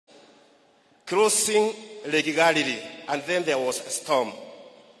crossing Lake Galilee, and then there was a storm.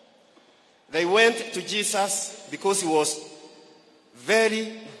 They went to Jesus because he was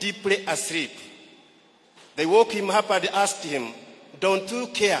very deeply asleep. They woke him up and asked him, "Don't you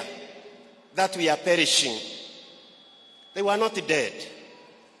care that we are perishing?" They were not dead.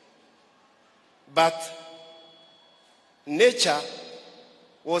 But nature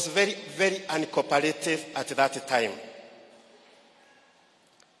was very, very uncooperative at that time.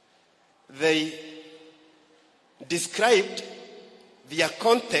 They described their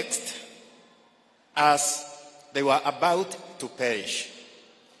context as they were about to perish.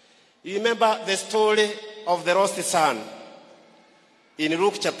 You remember the story of the lost son in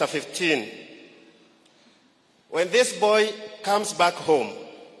Luke chapter 15. When this boy comes back home,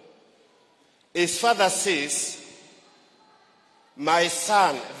 his father says, "My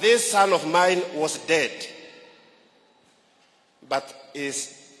son, this son of mine was dead, but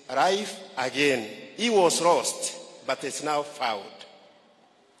is alive again. He was lost, but is now found."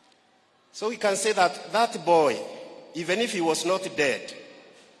 So we can say that that boy, even if he was not dead,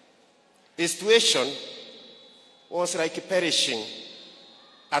 his situation was like perishing.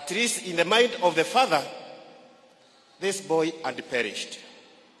 At least in the mind of the father, this boy had perished.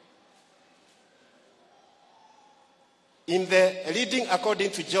 In the reading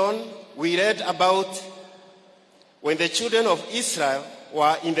according to John, we read about when the children of Israel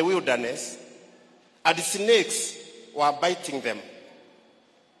were in the wilderness, and the snakes were biting them,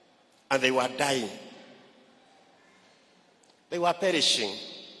 and they were dying. They were perishing.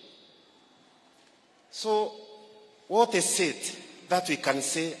 So, what is it that we can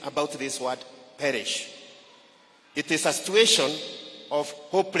say about this word perish? It is a situation of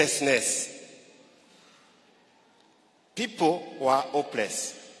hopelessness. People were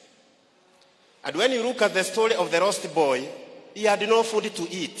hopeless. And when you look at the story of the lost boy, he had no food to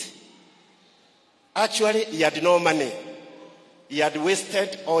eat. Actually, he had no money. He had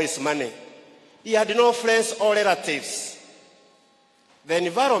wasted all his money. He had no friends or relatives. The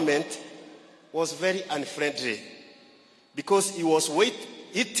environment was very unfriendly because he was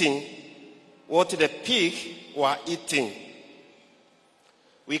eating what the pig were eating.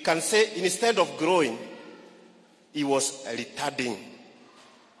 We can say instead of growing, he was retarding.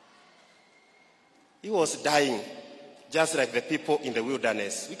 He was dying, just like the people in the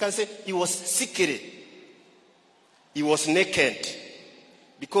wilderness. We can say he was sickly. He was naked.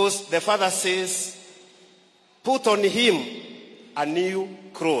 Because the father says, "Put on him a new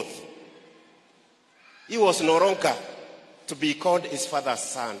cloth." He was no longer to be called his father's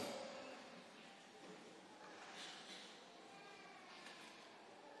son.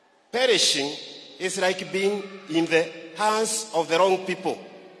 Perishing is like being in the hands of the wrong people.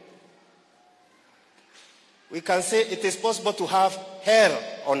 We can say it is possible to have hell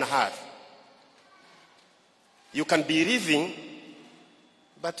on earth. You can be living,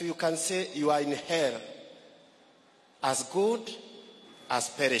 but you can say you are in hell, as good as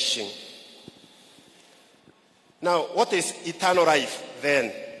perishing. Now, what is eternal life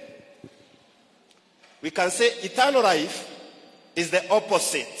then? We can say eternal life is the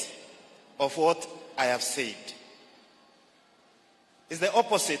opposite of what I have said. It's the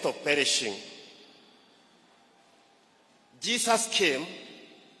opposite of perishing. Jesus came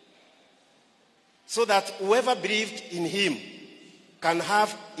so that whoever believed in him can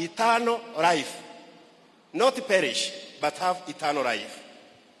have eternal life. Not perish, but have eternal life.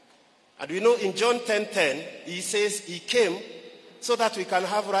 And we know in John 10:10, he says he came so that we can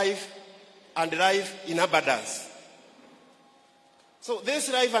have life and life in abundance. So this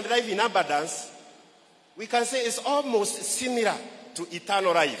life and life in abundance, we can say is almost similar to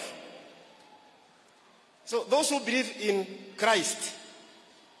eternal life. So those who believe in Christ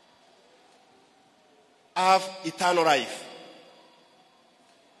have eternal life.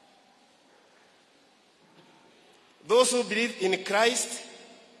 Those who believe in Christ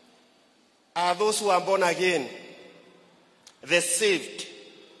are those who are born again, the saved.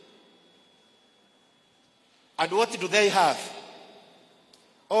 And what do they have?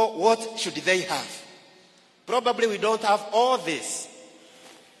 Or what should they have? Probably we don't have all this.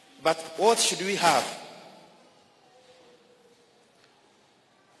 But what should we have?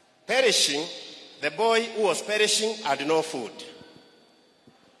 Perishing, the boy who was perishing had no food.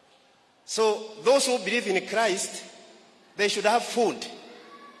 So those who believe in Christ, they should have food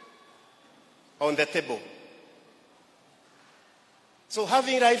on the table. So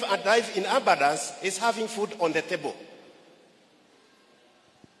having life and life in abundance is having food on the table.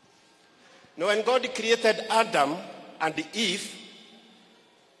 Now, when God created Adam and Eve,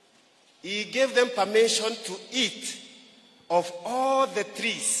 he gave them permission to eat of all the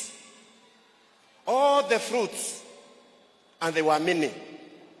trees all the fruits, and there were many.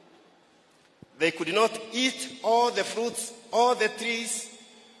 They could not eat all the fruits, all the trees,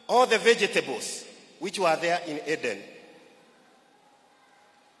 all the vegetables which were there in Eden.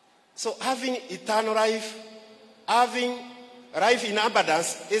 So having eternal life, having life in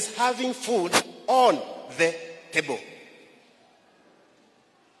abundance, is having food on the table.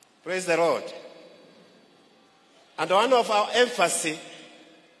 Praise the Lord. And one of our emphasis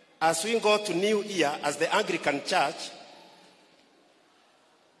as we go to New Year as the Anglican Church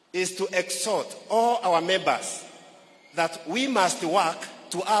is to exhort all our members that we must work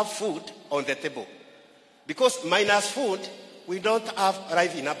to have food on the table. Because minus food, we don't have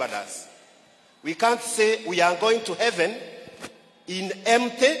life in abundance. We can't say we are going to heaven in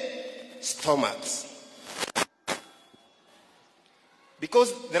empty stomachs.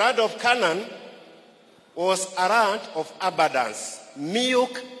 Because the land of Canaan was a land of abundance,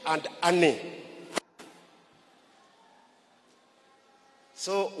 milk and honey.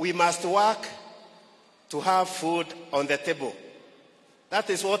 So we must work to have food on the table. That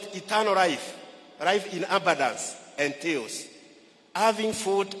is what eternal life, life in abundance, entails. Having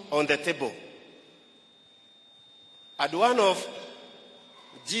food on the table. And one of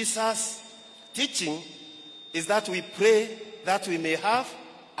Jesus' teaching is that we pray that we may have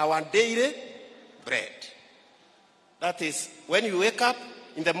our daily bread. That is, when you wake up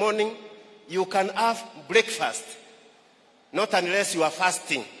in the morning, you can have breakfast, not unless you are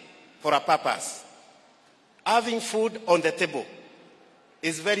fasting for a purpose. Having food on the table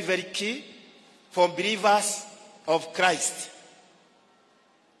is very, very key for believers of Christ.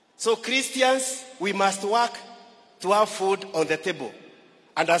 So Christians, we must work to have food on the table.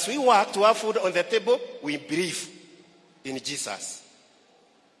 And as we work to have food on the table, we believe in Jesus.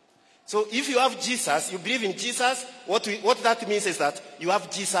 So if you have Jesus, you believe in Jesus, what that means is that you have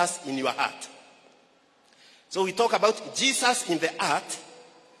Jesus in your heart. So we talk about Jesus in the heart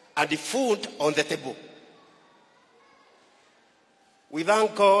and the food on the table. We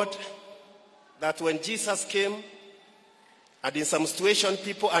thank God that when Jesus came, and in some situation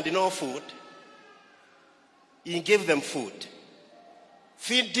people had no food, he gave them food.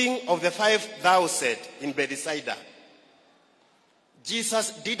 Feeding of the 5,000 in Bethsaida.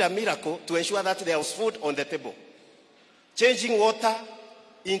 Jesus did a miracle to ensure that there was food on the table. Changing water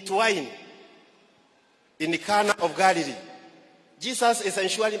into wine in the Cana of Galilee. Jesus is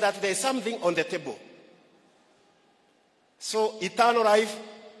ensuring that there is something on the table. So eternal life,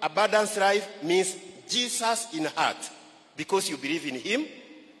 abundance life means Jesus in heart. Because you believe in him,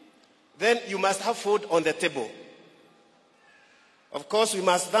 then you must have food on the table. Of course, we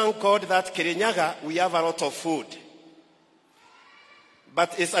must thank God that Kirinyaga, we have a lot of food.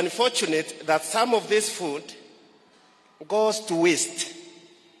 But it's unfortunate that some of this food goes to waste.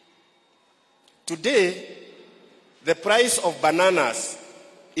 Today, the price of bananas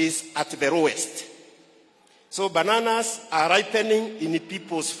is at the lowest. So bananas are ripening in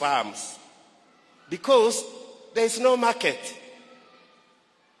people's farms because there is no market.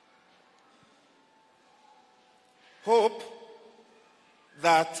 Hope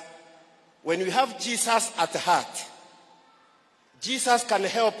that when we have Jesus at heart, Jesus can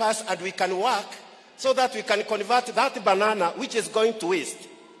help us and we can work so that we can convert that banana which is going to waste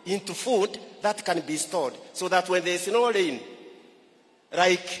into food that can be stored. So that when there is no rain,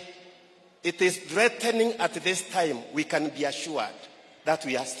 like it is threatening at this time, we can be assured that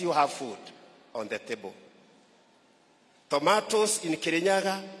we still have food on the table. Tomatoes in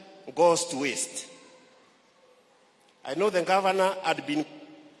Kirinyaga goes to waste. I know the governor had been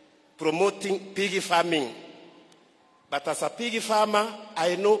promoting pig farming. But as a pig farmer,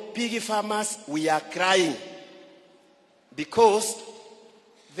 I know pig farmers, we are crying. Because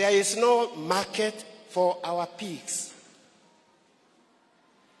there is no market for our pigs.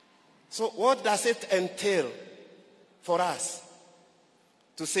 So what does it entail for us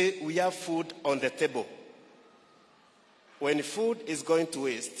to say we have food on the table? When food is going to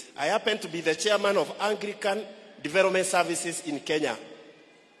waste. I happen to be the chairman of Anglican Development Services in Kenya.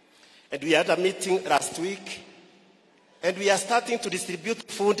 And we had a meeting last week. And we are starting to distribute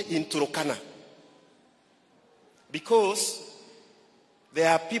food in Turkana. Because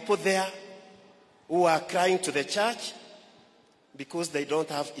there are people there who are crying to the church because they don't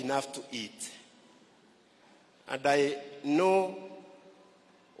have enough to eat. And I know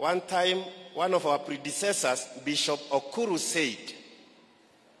one time one of our predecessors, Bishop Okuru, said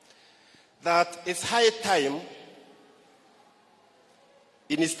that it's high time,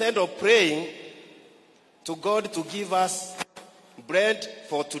 instead of praying to God to give us bread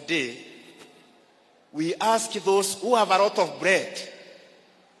for today, we ask those who have a lot of bread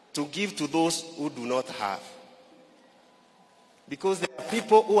to give to those who do not have. Because there are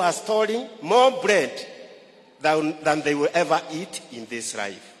people who are storing more bread than they will ever eat in this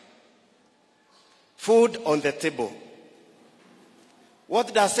life. Food on the table.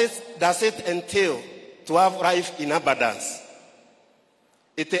 What does it entail to have life in abundance?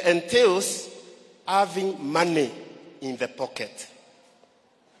 It entails having money in the pocket.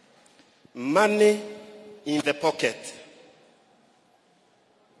 Money in the pocket.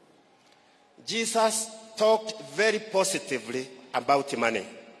 Jesus talked very positively about money.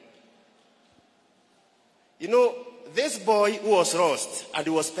 You know, this boy who was lost and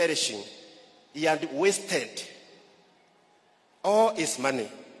was perishing, he had wasted all his money.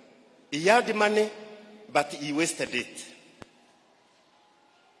 He had money, but he wasted it.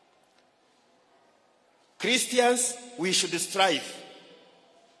 Christians, we should strive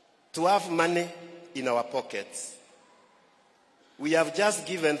to have money in our pockets. We have just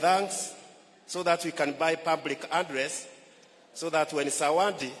given thanks so that we can buy public address, so that when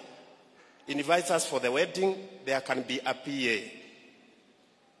Sawandi invites us for the wedding, there can be a PA.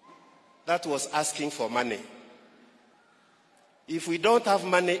 That was asking for money. If we don't have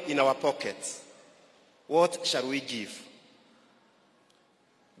money in our pockets, what shall we give?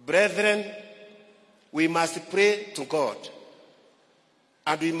 Brethren, we must pray to God,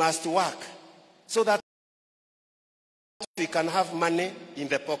 and we must work so that we can have money in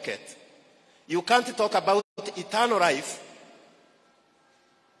the pocket. You can't talk about eternal life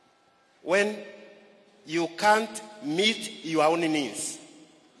when you can't meet your own needs,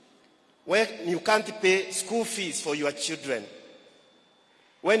 when you can't pay school fees for your children,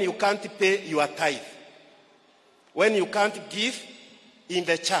 when you can't pay your tithe, when you can't give in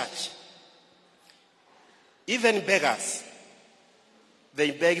the church. Even beggars,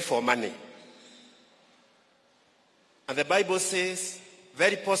 they beg for money. And the Bible says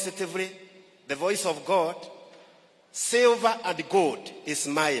very positively, the voice of God, silver and gold is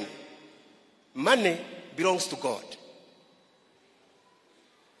mine. Money belongs to God.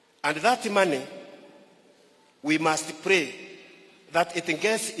 And that money, we must pray that it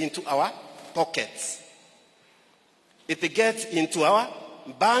gets into our pockets. It gets into our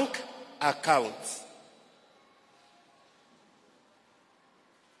bank accounts.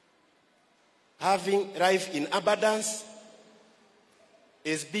 Having life in abundance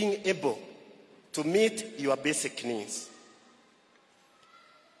is being able to meet your basic needs.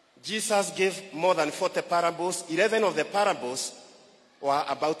 Jesus gave more than 40 parables. 11 of the parables were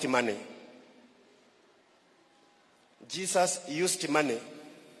about money. Jesus used money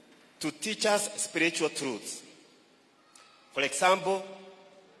to teach us spiritual truths. For example,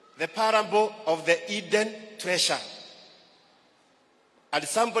 the parable of the Eden treasure, and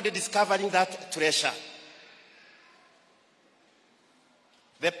somebody discovering that treasure.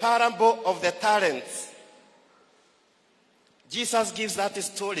 The parable of the talents. Jesus gives that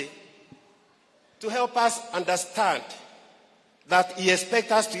story to help us understand that he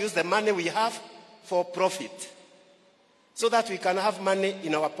expects us to use the money we have for profit, so that we can have money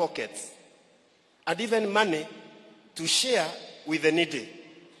in our pockets, and even money to share with the needy.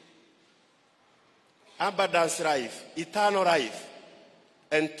 Abundance life, eternal life,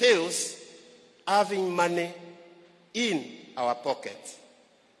 entails having money in our pockets.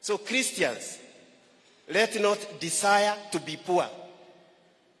 So Christians, let not desire to be poor.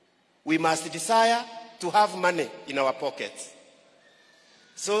 We must desire to have money in our pockets.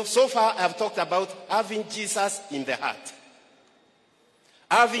 So far I've talked about having Jesus in the heart,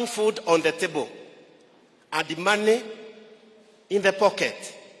 having food on the table, and money in the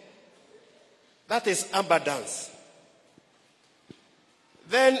pocket. That is abundance.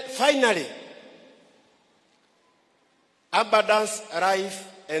 Then finally, abundance life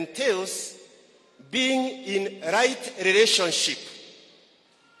entails being in right relationship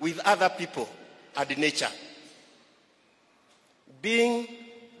with other people and nature. Being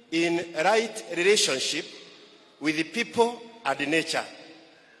in right relationship with the people and nature.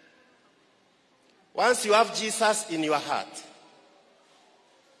 Once you have Jesus in your heart,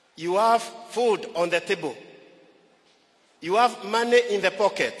 you have food on the table, you have money in the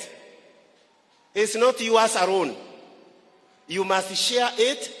pocket. It's not yours alone. You must share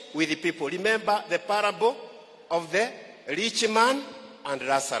it with the people. Remember the parable of the rich man and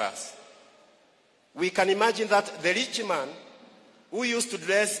Lazarus. We can imagine that the rich man who used to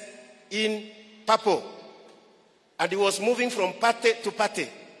dress in purple and he was moving from party to party,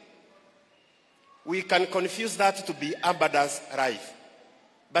 we can confuse that to be abundance life.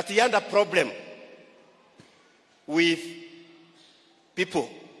 But he had a problem with people,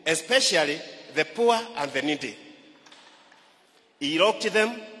 especially the poor and the needy. He locked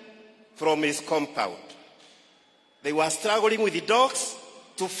them from his compound. They were struggling with the dogs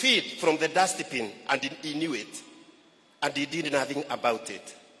to feed from the dustbin, and he knew it, and he did nothing about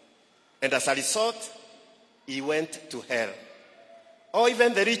it. And as a result, he went to hell. Or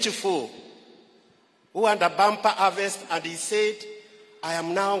even the rich fool who had a bumper harvest, and he said, I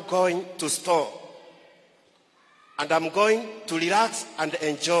am now going to store, and I'm going to relax and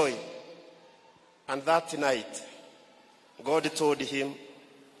enjoy. And that night, God told him,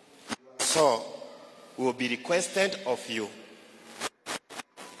 so will be requested of you.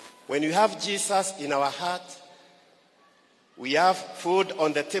 When we have Jesus in our heart, we have food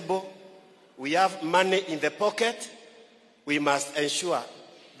on the table, we have money in the pocket, we must ensure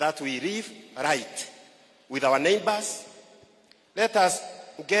that we live right with our neighbors. Let us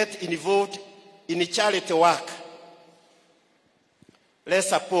get involved in charity work. Let's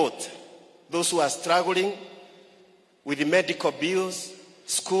support those who are struggling with the medical bills,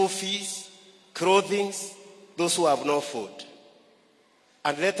 school fees, clothing, those who have no food.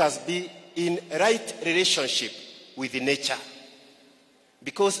 And let us be in right relationship with nature.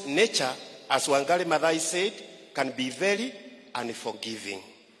 Because nature, as Wangari Maathai said, can be very unforgiving.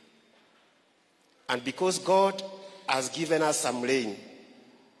 And because God has given us some rain,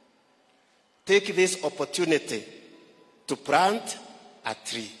 take this opportunity to plant a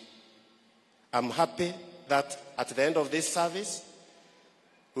tree. I'm happy that at the end of this service,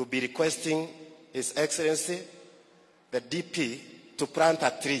 we'll be requesting His Excellency, the DP, to plant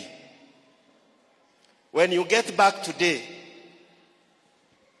a tree. When you get back today,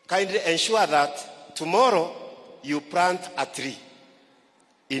 kindly ensure that tomorrow you plant a tree.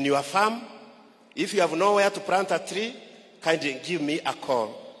 In your farm, if you have nowhere to plant a tree, kindly give me a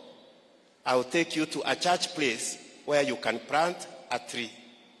call. I will take you to a church place where you can plant a tree.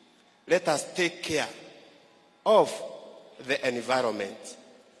 Let us take care of the environment.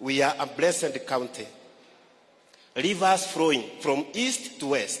 We are a blessed county. Rivers flowing from east to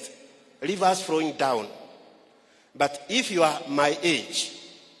west. Rivers flowing down. But if you are my age,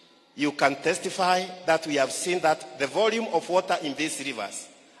 you can testify that we have seen that the volume of water in these rivers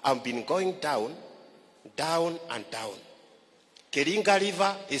have been going down, down and down. Kirinyaga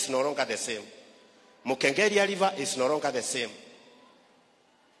River is no longer the same. Mukengeria River is no longer the same.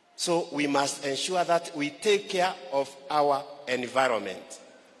 So we must ensure that we take care of our environment.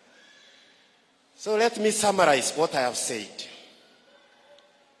 So let me summarize what I have said.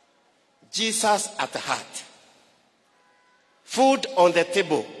 Jesus at the heart. Food on the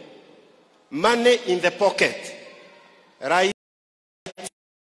table. Money in the pocket. Right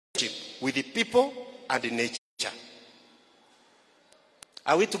with the people and the nature.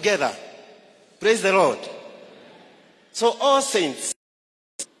 Are we together? Praise the Lord. So all saints,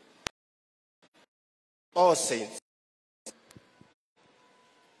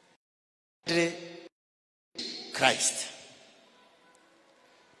 Christ.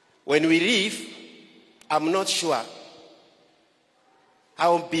 When we live, I'm not sure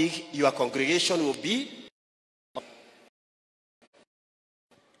how big your congregation will be.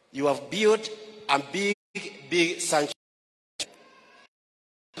 You have built a big sanctuary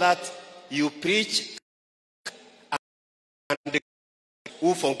that you preach and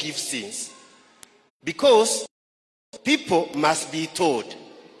who forgive sins. Because people must be told,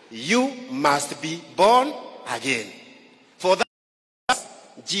 you must be born again. For that,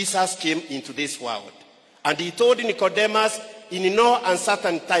 Jesus came into this world. And he told Nicodemus in no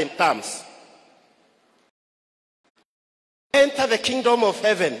uncertain terms, enter the kingdom of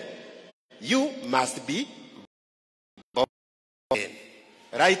heaven. You must be born again.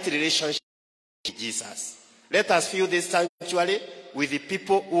 Right relationship with Jesus. Let us fill this sanctuary with the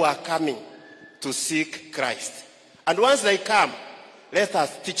people who are coming to seek Christ. And once they come, let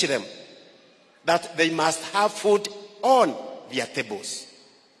us teach them that they must have food on their tables.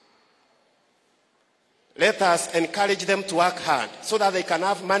 Let us encourage them to work hard so that they can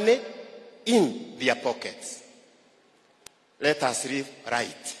have money in their pockets. Let us live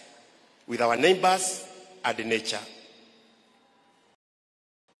right with our neighbors and nature.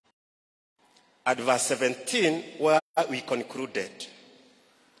 At verse 17, where we concluded,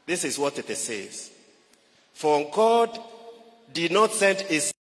 this is what it says. For God did not send his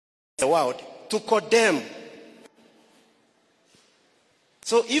Son to the world to condemn.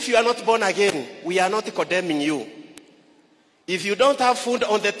 So if you are not born again, we are not condemning you. If you don't have food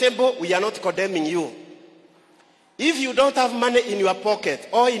on the table, we are not condemning you. If you don't have money in your pocket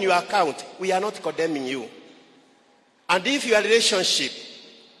or in your account, we are not condemning you. And if your relationship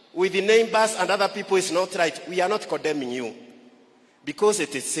with the neighbors and other people is not right, we are not condemning you. Because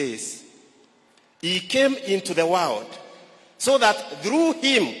it says, he came into the world so that through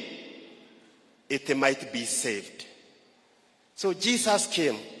him it might be saved. So Jesus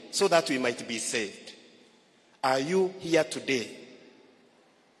came so that we might be saved. Are you here today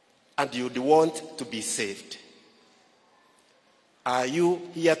and you want to be saved? Are you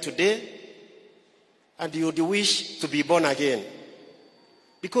here today and you wish to be born again?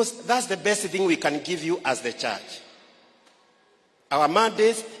 Because that's the best thing we can give you as the church. Our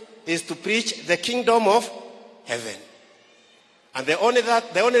mandate is to preach the kingdom of heaven. And the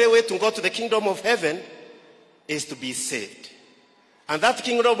only way to go to the kingdom of heaven is to be saved. And that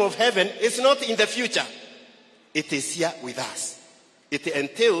kingdom of heaven is not in the future. It is here with us. It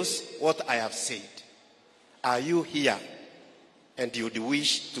entails what I have said. Are you here and you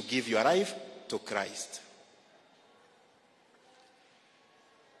wish to give your life to Christ?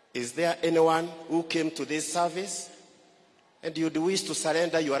 Is there anyone who came to this service and you wish to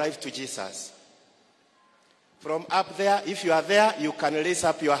surrender your life to Jesus? From up there, if you are there, you can raise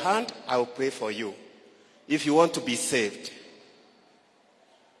up your hand. I will pray for you. If you want to be saved.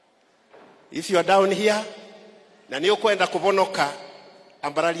 If you are down here, na ni ukwenda kubonoka,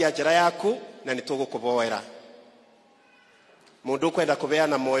 ambararia njira yaku na nitugukuboera. Mundu ukwenda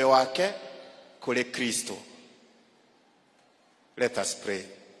kubeana moyo wake kuri Kristo. Let us pray.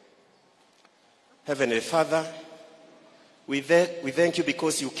 Heavenly Father, we thank you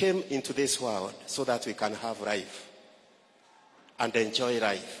because you came into this world so that we can have life and enjoy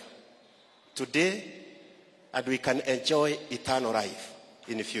life today, and we can enjoy eternal life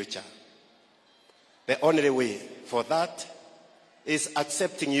in the future. The only way for that is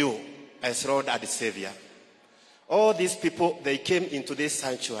accepting you as Lord and Savior. All these people, they came into this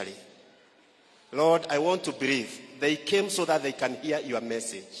sanctuary. Lord, I want to believe they came so that they can hear your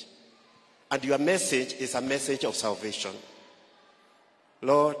message. And your message is a message of salvation.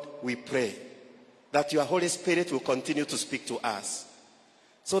 Lord, we pray that your Holy Spirit will continue to speak to us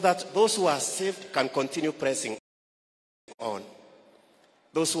so that those who are saved can continue pressing on.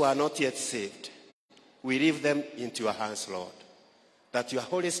 Those who are not yet saved, we leave them into your hands, Lord, that your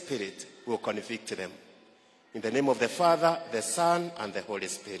Holy Spirit will convict them. In the name of the Father, the Son, and the Holy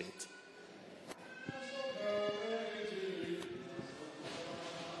Spirit.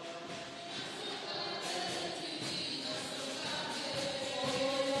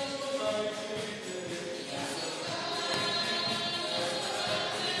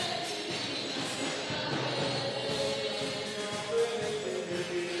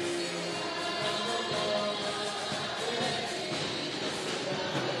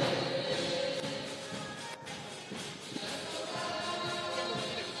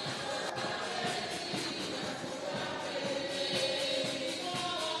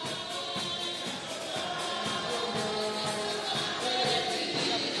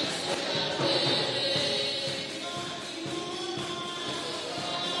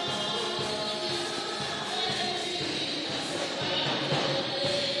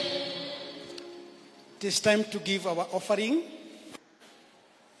 It is time to give our offering.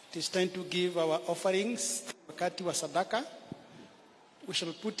 It is time to give our offerings. Wakati wa sadaka. We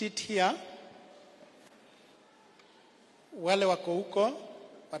shall put it here. Wale wako huko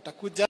watakuja.